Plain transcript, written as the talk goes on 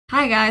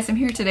Hi guys, I'm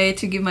here today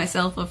to give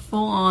myself a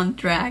full-on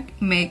drag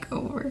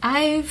makeover.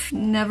 I've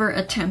never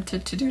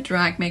attempted to do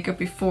drag makeup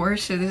before,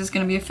 so this is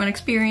gonna be a fun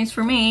experience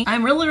for me.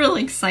 I'm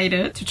really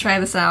excited to try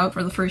this out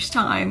for the first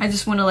time. I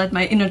just want to let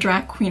my inner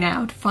drag queen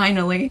out,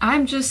 finally.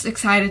 I'm just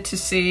excited to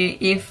see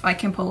if I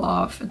can pull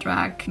off a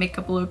drag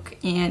makeup look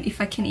and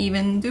if I can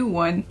even do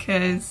one,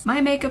 because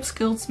my makeup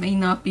skills may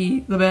not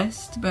be the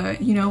best,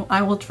 but you know,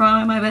 I will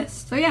try my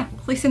best. So yeah,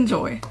 please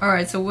enjoy.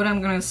 Alright, so what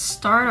I'm gonna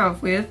start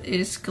off with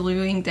is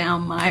gluing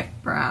down my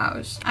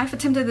brows. I've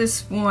attempted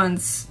this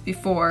once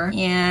before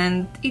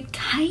and it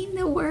kind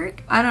of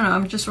worked. I don't know,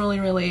 I'm just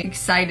really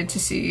excited to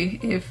see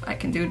if I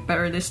can do it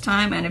better this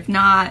time, and if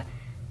not,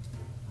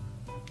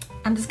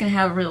 I'm just gonna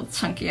have real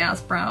chunky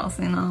ass brows,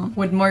 you know.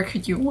 What more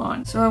could you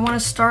want? So I want to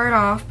start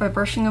off by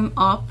brushing them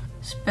up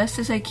as best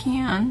as I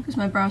can because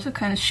my brows are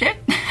kind of shit.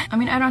 I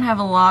mean, I don't have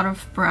a lot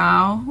of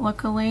brow,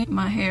 luckily.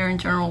 My hair in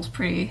general is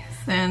pretty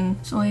thin,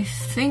 so I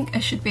think I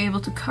should be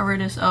able to cover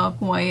this up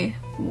way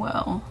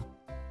well.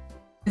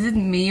 Is it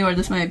me, or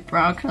does my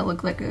brow kind of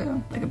look like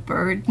a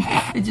bird?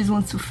 It just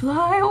wants to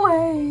fly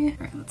away.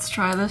 Alright, let's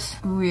try this.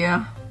 Ooh,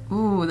 yeah.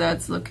 Ooh,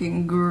 that's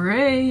looking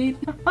great.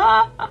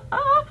 I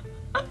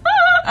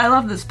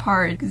love this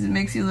part because it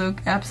makes you look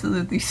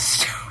absolutely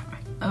stupid.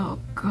 Oh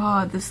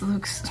god, this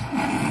looks...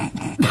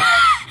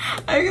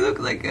 I look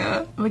like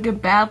a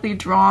badly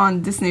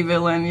drawn Disney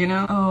villain, you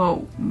know?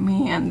 Oh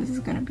man, this is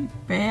gonna be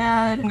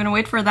bad. I'm gonna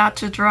wait for that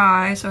to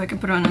dry so I can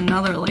put on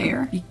another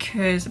layer,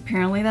 because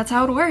apparently that's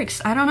how it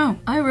works. I don't know.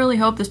 I really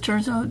hope this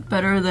turns out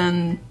better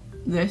than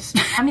this.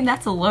 I mean,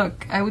 that's a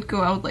look. I would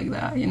go out like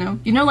that, you know?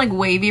 You know, like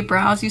wavy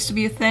brows used to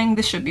be a thing?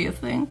 This should be a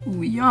thing.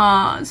 Ooh,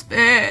 yes,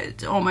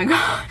 bitch. Oh my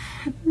god.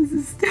 This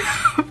is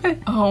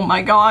stupid. Oh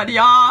my god,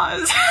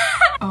 yes.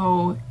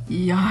 Oh,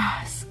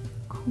 yes.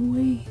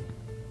 Queen.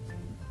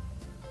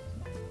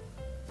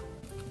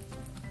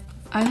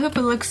 I hope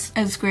it looks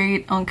as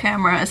great on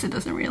camera as it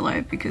does in real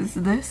life, because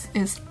this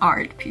is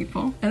art,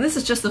 people. And this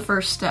is just the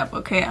first step,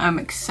 okay? I'm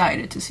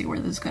excited to see where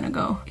this is gonna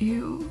go.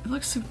 Ew, it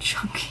looks so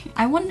chunky.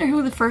 I wonder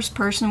who the first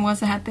person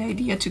was that had the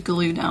idea to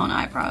glue down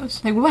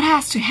eyebrows. Like, what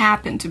has to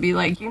happen to be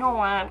like, you know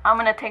what? I'm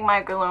gonna take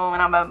my glue and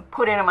I'm gonna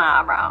put it in my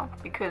eyebrow,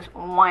 because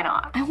why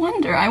not? I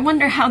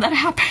wonder how that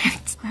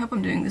happened. I hope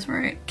I'm doing this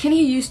right. Can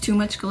you use too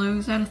much glue?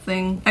 Is that a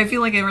thing? I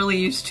feel like I really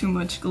use too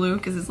much glue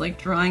because it's like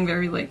drying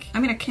very like, I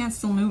mean, I can't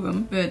still move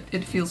them, but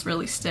it feels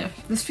really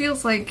stiff. This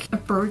feels like a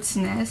bird's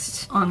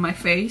nest on my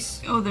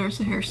face. Oh,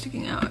 there's a hair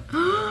sticking out.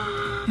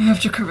 I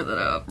have to cover that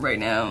up right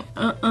now.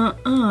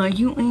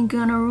 You ain't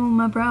gonna ruin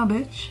my brow,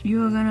 bitch.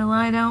 You're gonna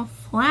lie down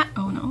flat.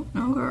 Oh no,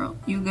 no girl.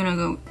 You're gonna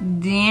go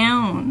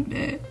down,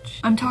 bitch.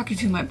 I'm talking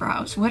to my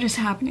brows. What is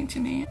happening to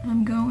me?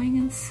 I'm going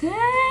insane.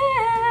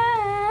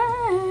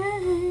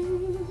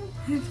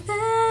 I've lived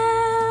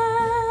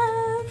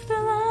a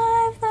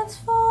life that's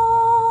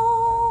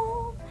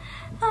full.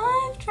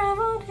 I've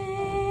traveled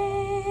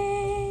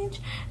each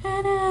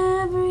and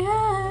every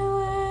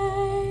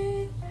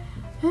highway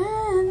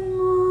and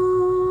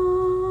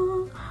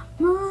more,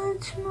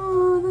 much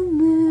more than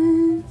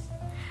this.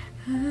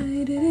 I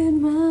did it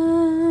my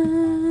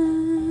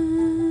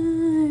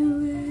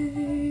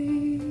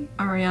way.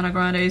 Ariana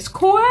Grande's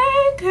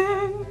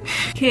Quaking.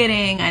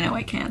 Kidding, I know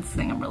I can't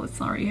sing. I'm really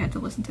sorry you had to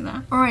listen to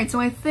that. Alright, so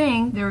I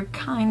think they're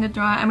kind of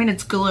dry. I mean,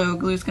 it's glue.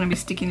 Glue's gonna be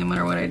sticky no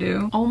matter what I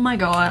do. Oh my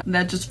god,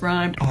 that just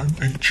rhymed. I'm a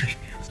genius.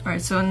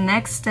 Alright, so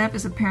next step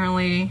is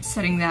apparently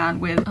setting that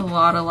with a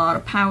lot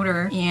of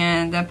powder,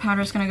 and that powder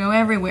is gonna go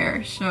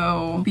everywhere,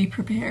 so be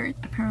prepared.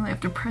 Apparently I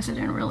have to press it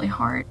in really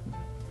hard.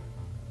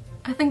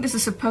 I think this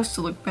is supposed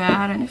to look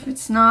bad, and if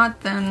it's not,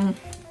 then...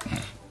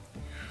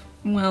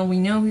 well, we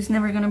know who's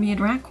never gonna be a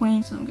drag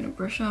queen. So I'm gonna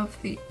brush off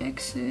the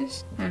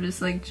excess. I have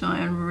this like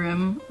giant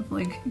rim of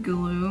like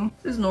glue.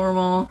 This is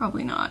normal,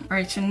 probably not.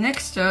 Alright, so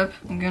next up,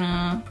 I'm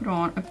gonna put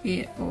on a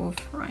bit of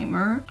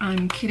primer.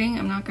 I'm kidding,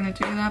 I'm not gonna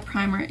do that.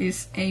 Primer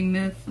is a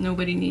myth,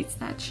 nobody needs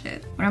that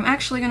shit. What I'm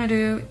actually gonna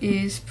do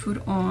is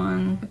put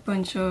on a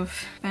bunch of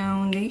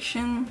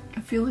foundation.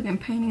 I feel like I'm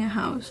painting a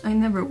house. I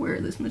never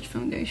wear this much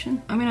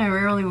foundation. I mean, I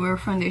rarely wear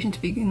foundation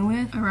to begin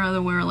with. I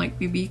rather wear like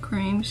BB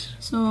creams.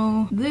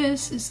 So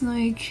this is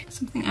like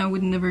something I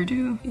would never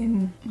do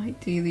in my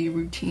daily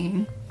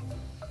routine.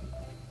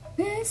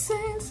 This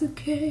is a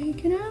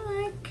cake and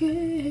I like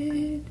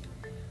it.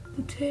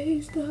 The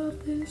taste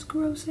of this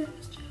gross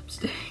ass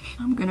chapstick.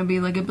 I'm gonna be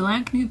like a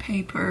blank new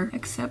paper,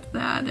 except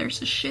that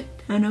there's a shit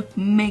ton of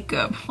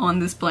makeup on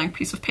this blank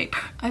piece of paper.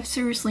 I've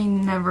seriously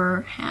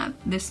never had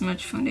this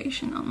much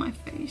foundation on my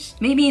face.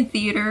 Maybe in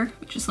theater,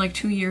 which is like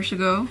 2 years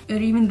ago,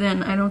 but even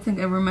then I don't think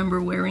I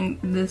remember wearing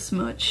this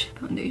much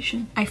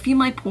foundation. I feel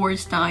my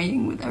pores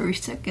dying with every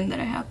second that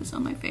I have this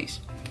on my face.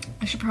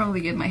 I should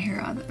probably get my hair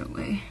out of the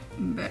way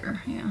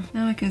better, yeah.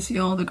 Now I can see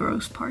all the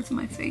gross parts of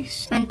my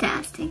face.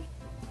 Fantastic.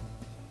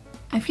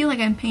 I feel like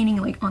I'm painting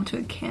like onto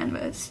a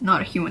canvas,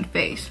 not a human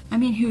face. I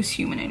mean, who's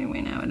human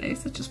anyway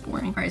nowadays? That's just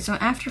boring. Alright, so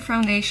after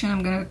foundation,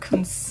 I'm gonna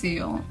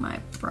conceal my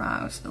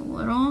brows a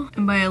little.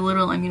 And by a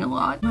little, I mean a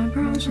lot. My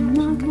brows are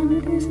not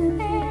gonna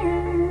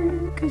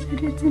disappear, cause I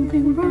did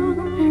something wrong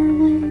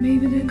apparently.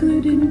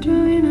 glue didn't dry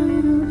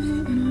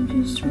enough, and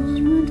I'm just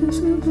rolling into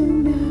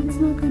something that's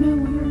not gonna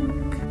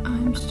work.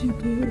 I'm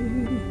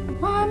stupid.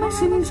 Why am I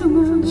singing so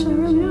much? I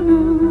really don't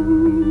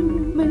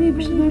know. My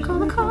neighbors are gonna call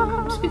the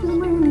cops because I'm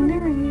ruining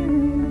their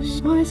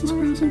ears. Why is this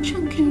brow so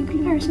chunky in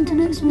comparison to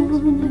this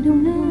one? I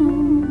don't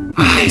know.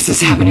 Why is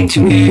this happening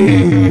to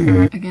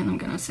me? Again, I'm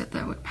gonna set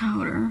that with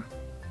powder.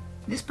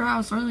 This brow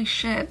is really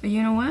shit, but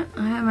you know what?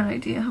 I have an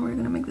idea how we're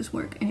gonna make this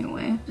work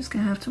anyway. Just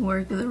gonna have to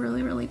work with a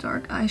really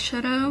dark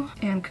eyeshadow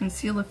and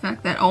conceal the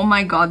fact that, oh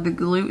my god, the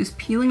glue is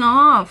peeling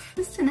off.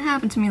 This didn't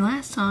happen to me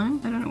last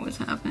time. I don't know what's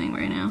happening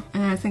right now.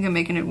 And I think I'm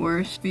making it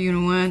worse, but you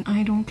know what?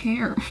 I don't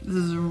care. This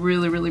is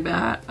really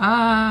bad.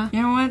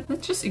 You know what?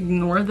 Let's just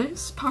ignore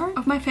this part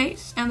of my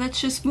face and let's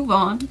just move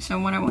on. So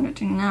what I want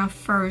to do now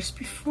first,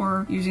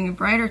 before using a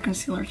brighter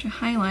concealer to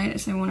highlight,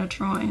 is I want to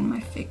draw in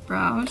my fake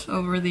brows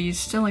over these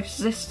still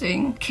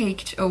existing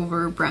caked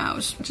over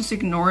brows. Just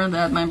ignore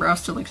that my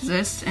brows still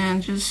exist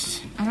and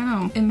just, I don't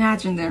know,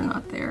 imagine they're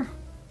not there.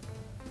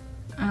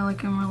 I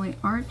like them really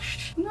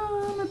arched.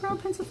 No, my brow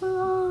pencil fell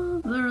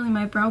off. Literally,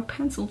 my brow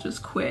pencil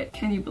just quit.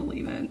 Can you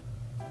believe it?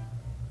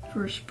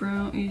 First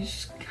brow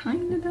is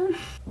kinda done.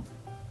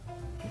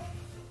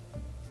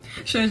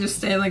 Should I just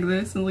stay like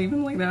this and leave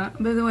them like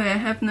that? By the way, I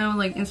have no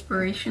like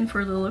inspiration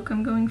for the look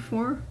I'm going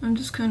for. I'm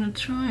just kind of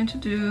trying to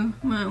do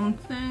my own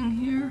thing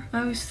here.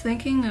 I was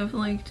thinking of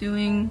like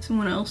doing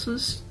someone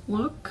else's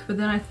look, but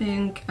then I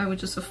think I would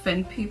just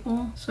offend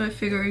people. So I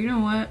figure, you know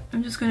what?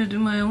 I'm just gonna do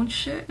my own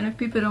shit. And if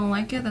people don't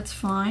like it, that's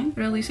fine.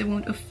 But at least I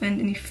won't offend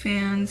any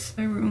fans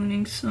by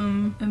ruining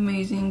some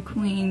amazing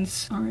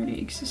queen's already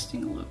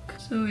existing look.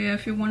 So yeah,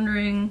 if you're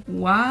wondering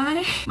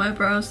why my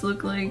brows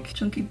look like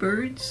chunky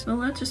birds, well,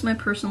 that's just my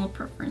personal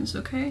preference,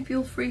 okay?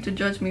 Feel free to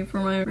judge me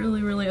for my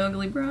really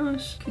ugly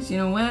brows. Because you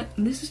know what?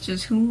 This is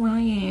just who I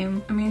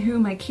am. I mean, who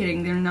am I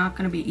kidding? They're not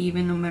gonna be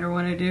even no matter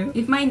what I do.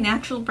 If my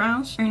natural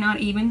brows are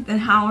not even, then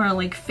how are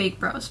like fake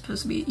brows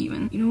supposed to be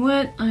even? You know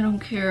what? I don't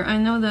care. I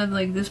know that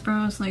like this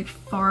brow is like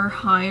far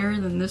higher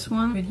than this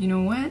one, but you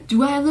know what?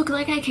 Do I look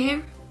like I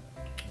care?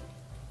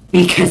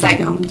 Because I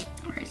don't.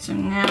 Alright, so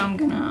now I'm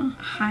gonna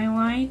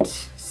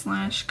highlight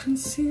 /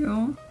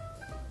 conceal.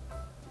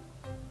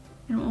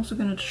 And I'm also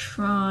gonna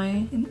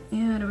try and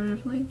add a bit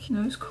of like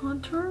nose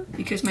contour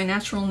because my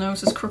natural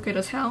nose is crooked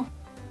as hell.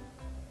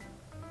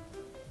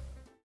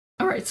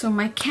 Alright, so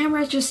my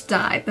camera just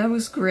died. That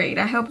was great.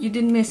 I hope you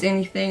didn't miss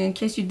anything. In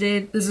case you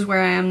did, this is where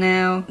I am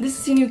now. This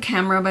is a new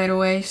camera, by the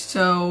way,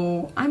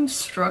 so I'm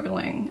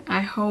struggling.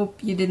 I hope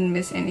you didn't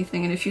miss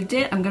anything, and if you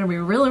did, I'm gonna be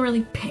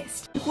really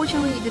pissed.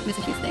 Unfortunately, you did miss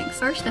a few things.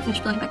 First, I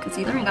finished blending my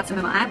concealer and got some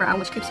in my eyebrow,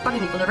 which keeps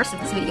bugging me for the rest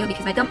of this video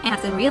because my dumb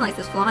ass didn't realize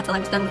this flaw until I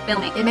was done with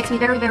filming. It makes me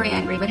very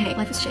angry, but hey,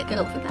 life is shit. Good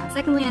old for that.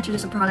 Secondly, I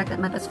introduced a product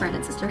that my best friend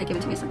and sister had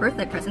given to me as a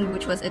birthday present,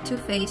 which was a Too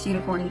Faced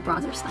unicorn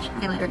bronzer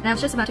 / highlighter. And I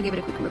was just about to give it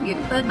a quick review,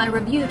 but my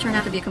review turned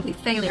out to be a complete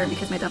failure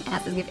because my dumb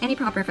ass doesn't give any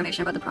proper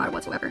information about the product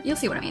whatsoever. You'll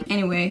see what I mean.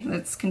 Anyway,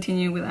 let's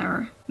continue with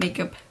our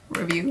makeup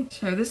review.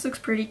 So this looks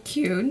pretty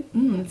cute.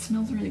 It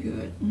smells really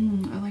good.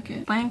 I like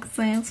it.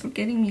 Thanks for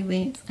getting me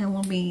this. I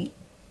love it.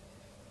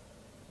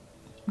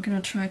 I'm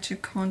gonna try to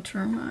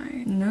contour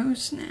my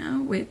nose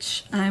now,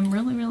 which I'm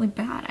really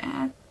bad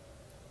at.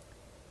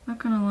 Not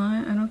gonna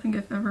lie, I don't think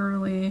I've ever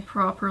really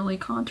properly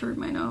contoured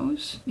my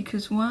nose.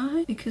 Because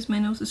why? Because my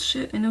nose is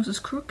shit. My nose is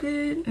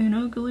crooked and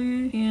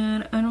ugly,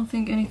 and I don't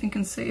think anything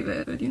can save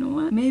it. But you know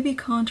what? Maybe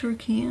contour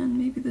can.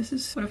 Maybe this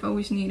is what I've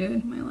always needed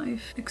in my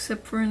life,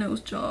 except for a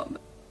nose job.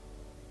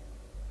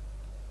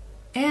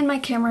 And my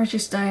camera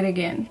just died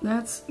again.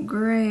 That's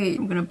great.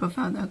 I'm gonna buff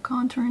out that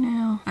contour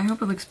now. I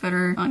hope it looks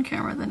better on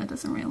camera than it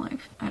does in real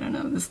life. I don't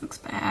know, this looks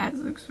bad.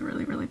 This looks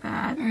really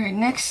bad. Alright,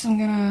 next I'm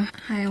gonna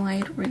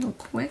highlight real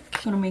quick.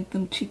 I'm gonna make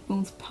them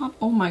cheekbones pop.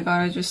 Oh my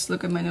god, I just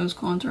look at my nose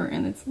contour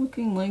and it's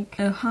looking like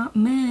a hot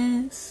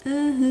mess.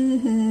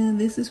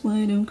 This is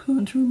why I don't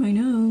contour my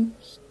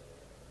nose.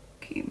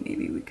 Okay,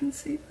 maybe we can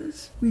save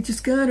this. We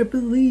just gotta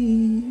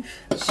believe.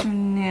 So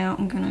now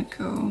I'm gonna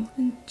go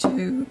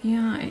into the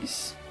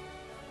eyes.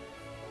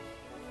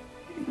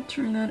 I'm gonna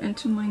turn that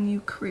into my new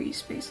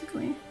crease,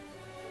 basically.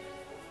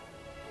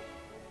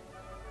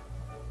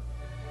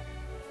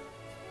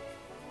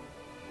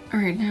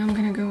 Alright, now I'm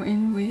gonna go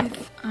in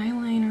with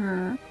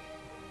eyeliner.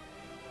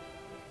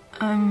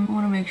 I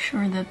want to make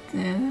sure that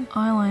the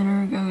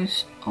eyeliner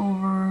goes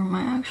over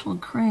my actual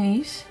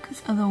crease,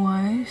 because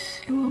otherwise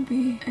it will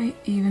be an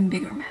even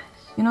bigger mess.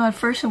 You know, at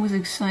first I was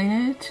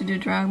excited to do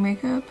drag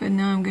makeup, but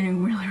now I'm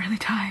getting really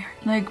tired.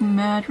 Like,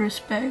 mad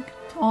respect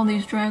to all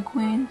these drag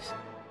queens.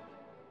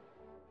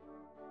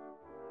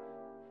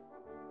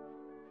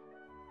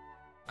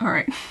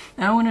 Alright,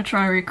 now I want to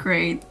try and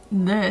recreate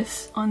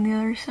this on the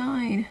other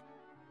side.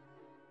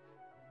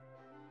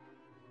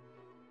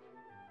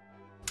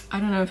 I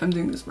don't know if I'm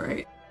doing this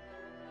right.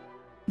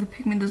 The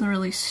pigment doesn't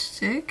really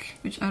stick,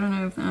 which I don't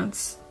know if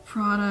that's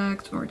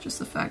product or just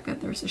the fact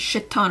that there's a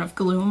shit ton of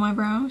glue on my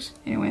brows.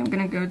 Anyway, I'm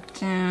gonna go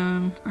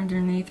down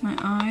underneath my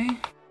eye.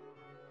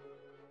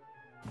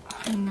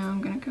 And now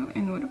I'm gonna go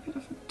in with a bit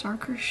of a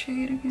darker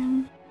shade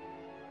again.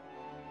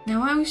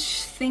 Now I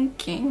was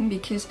thinking,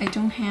 because I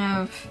don't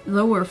have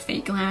lower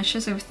fake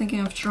lashes, I was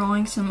thinking of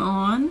drawing some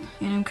on,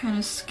 and I'm kind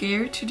of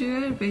scared to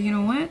do it, but you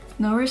know what?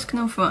 No risk,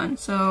 no fun.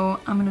 So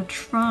I'm gonna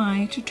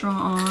try to draw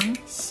on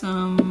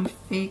some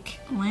fake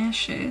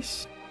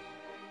lashes.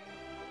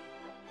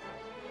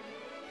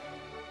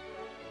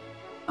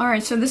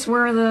 Alright, so this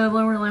were the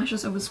lower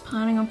lashes I was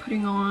planning on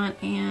putting on,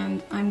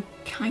 and I'm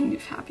kind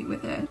of happy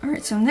with it.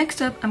 Alright, so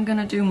next up I'm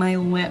gonna do my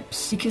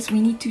lips, because we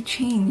need to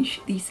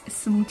change these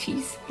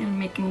smoothies and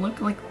make them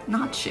look like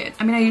not shit.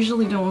 I mean, I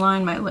usually don't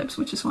line my lips,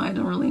 which is why I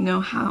don't really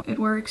know how it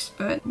works,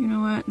 but you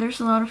know what?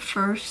 There's a lot of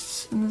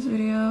firsts in this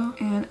video,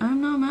 and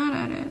I'm not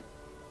mad at it.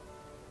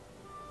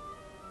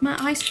 My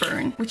eyes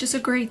burn, which is a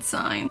great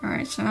sign.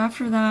 Alright, so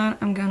after that,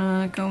 I'm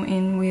gonna go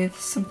in with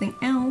something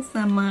else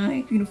that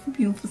my beautiful,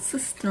 beautiful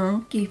sister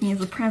gave me as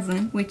a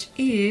present, which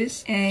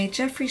is a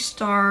Jeffree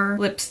Star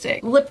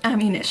lipstick. Lip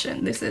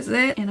ammunition. This is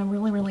it, and I'm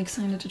really, really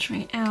excited to try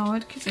it out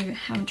because I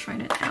haven't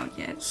tried it out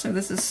yet. So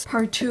this is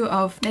part 2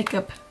 of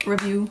makeup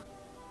review.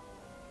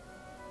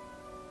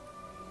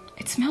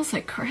 It smells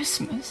like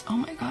Christmas. Oh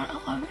my god,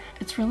 I love it.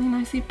 It's really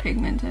nicely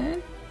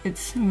pigmented. It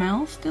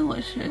smells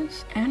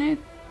delicious, and it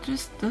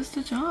just does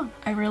the job.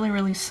 I really,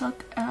 really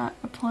suck at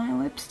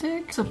applying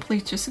lipstick, so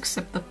please just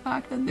accept the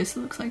fact that this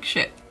looks like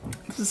shit.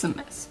 This is a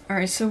mess.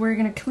 Alright, so we're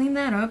gonna clean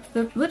that up.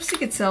 The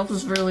lipstick itself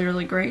is really,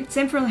 really great.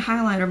 Same for the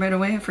highlighter, by the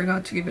way. I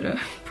forgot to give it a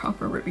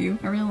proper review.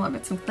 I really love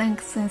it, so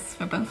thanks sis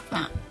for both of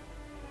that.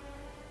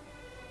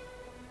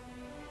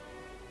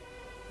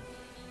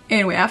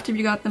 Anyway, after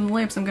you got them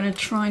lips, I'm gonna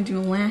try and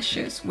do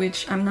lashes,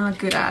 which I'm not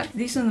good at.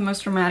 These are the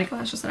most dramatic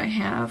lashes that I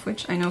have,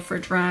 which I know for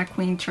drag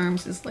queen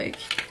terms is like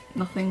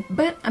nothing.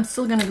 But I'm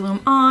still gonna glue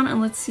them on, and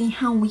let's see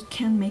how we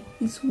can make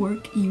this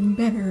work even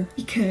better,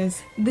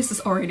 because this is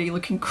already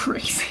looking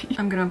crazy.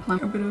 I'm gonna apply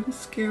a bit of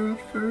mascara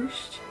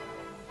first.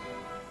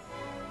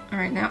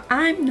 Alright, now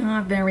I'm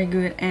not very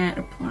good at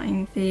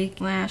applying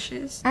fake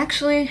lashes.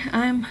 Actually,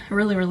 I'm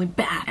really, really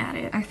bad at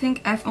it. I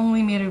think I've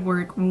only made it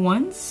work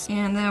once,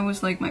 and that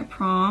was like my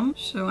prom,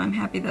 so I'm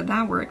happy that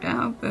that worked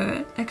out.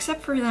 But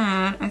except for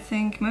that, I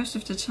think most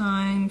of the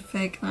time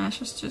fake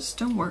lashes just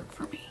don't work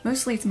for me.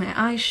 Mostly it's my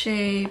eye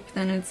shape,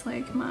 then it's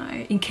like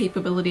my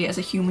incapability as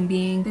a human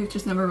being. They've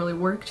just never really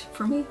worked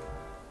for me.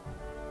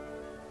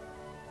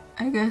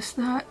 I guess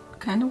that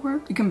kind of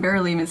worked. You can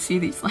barely even see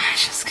these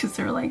lashes because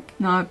they're like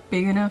not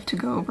big enough to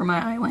go over my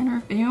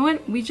eyeliner. But you know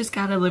what? We just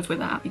gotta live with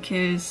that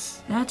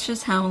because that's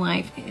just how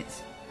life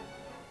is.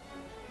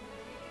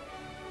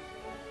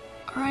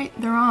 Alright,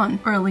 they're on.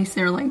 Or at least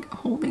they're like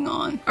holding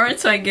on. Alright,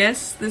 so I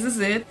guess this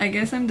is it. I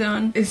guess I'm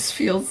done. This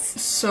feels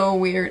so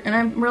weird. And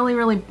I'm really,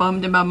 really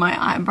bummed about my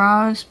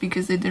eyebrows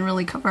because they didn't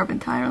really cover up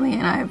entirely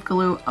and I have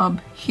glue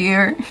up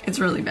here. It's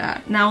really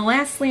bad. Now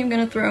lastly, I'm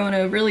gonna throw in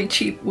a really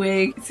cheap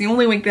wig. It's the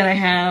only wig that I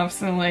have,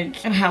 so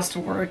like it has to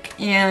work.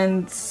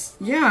 And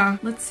yeah,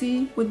 let's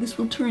see what this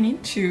will turn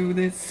into.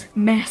 This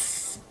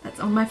mess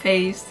that's on my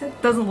face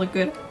that doesn't look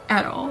good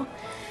at all.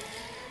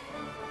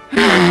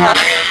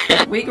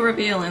 Wig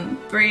reveal in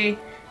 3,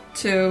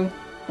 2,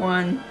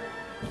 1.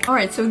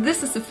 Alright, so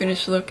this is the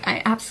finished look.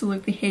 I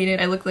absolutely hate it.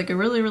 I look like a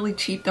really, really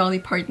cheap Dolly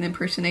Parton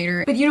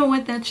impersonator. But you know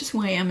what? That's just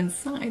why I am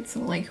inside, so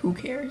like, who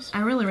cares?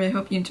 I really, really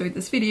hope you enjoyed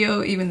this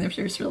video, even if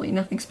there's really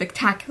nothing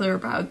spectacular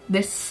about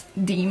this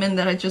demon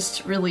that I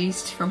just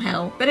released from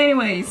hell. But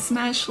anyways,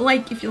 smash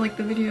like if you liked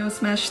the video,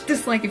 smash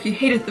dislike if you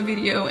hated the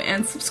video,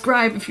 and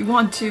subscribe if you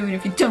want to, and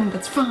if you don't,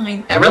 that's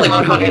fine. I really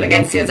won't hold it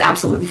against you, it's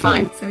absolutely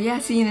fine. So yeah,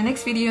 see you in the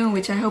next video,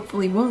 which I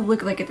hopefully won't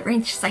look like a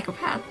deranged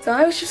psychopath. So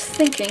I was just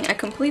thinking, I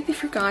completely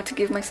forgot to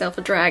give myself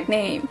a drag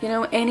name. You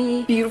know,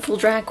 any beautiful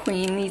drag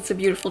queen needs a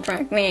beautiful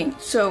drag name.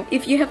 So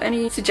if you have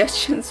any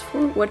suggestions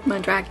for what my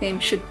drag name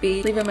should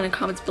be, leave them in the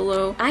comments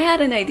below. I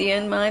had an idea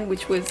in mind,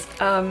 which was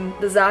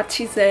the Zat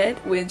She Said,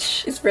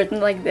 which is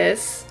written like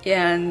this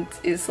and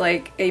is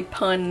like a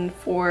pun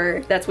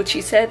for that's what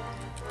she said.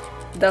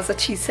 That's what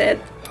she said.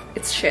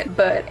 It's shit.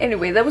 But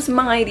anyway, that was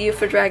my idea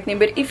for drag name,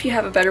 but if you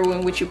have a better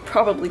one, which you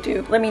probably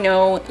do, let me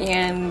know,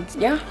 and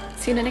yeah,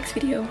 see you in the next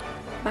video.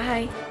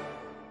 Bye!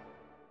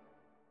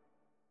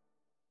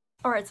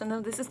 Alright, so now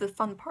this is the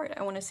fun part.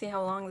 I want to see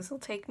how long this will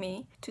take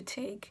me to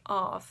take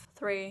off.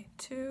 3,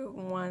 2,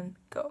 1,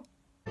 go.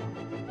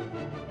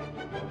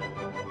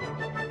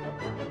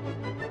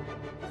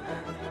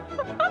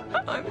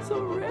 I'm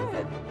so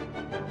red.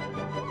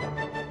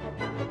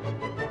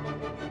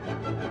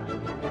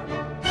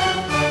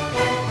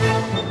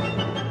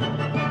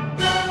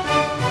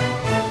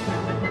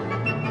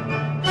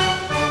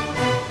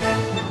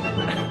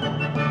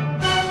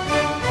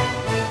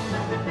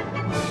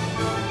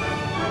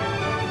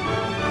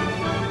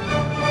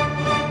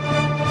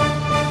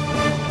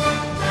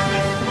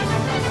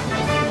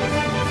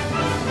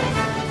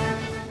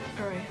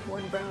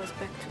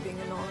 Back to being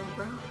a normal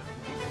brow.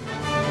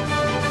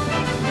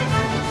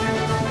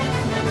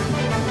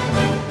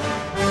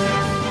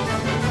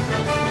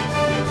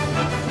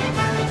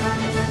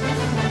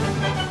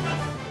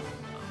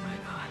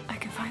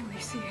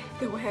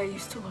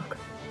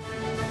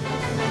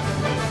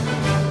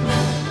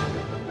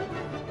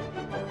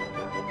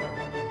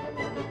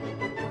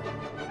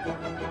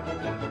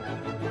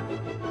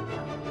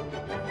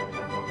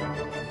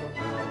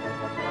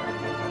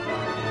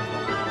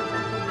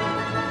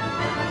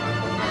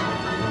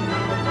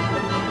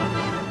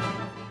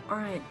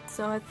 Alright,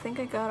 so I think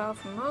I got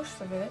off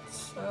most of it,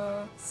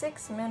 so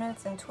 6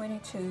 minutes and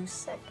 22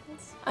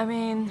 seconds. I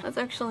mean, that's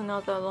actually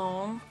not that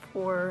long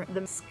for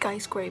the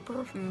skyscraper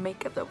of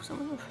makeup that was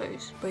on my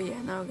face. But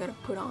yeah, now I gotta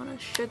put on a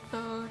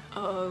shitload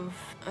of,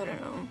 I don't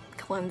know,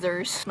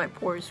 cleansers. My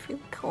pores feel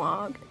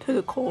clogged to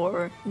the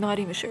core. Not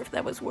even sure if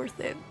that was worth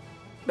it,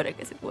 but I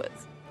guess it was.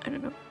 I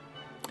don't know.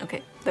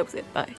 Okay, that was it. Bye.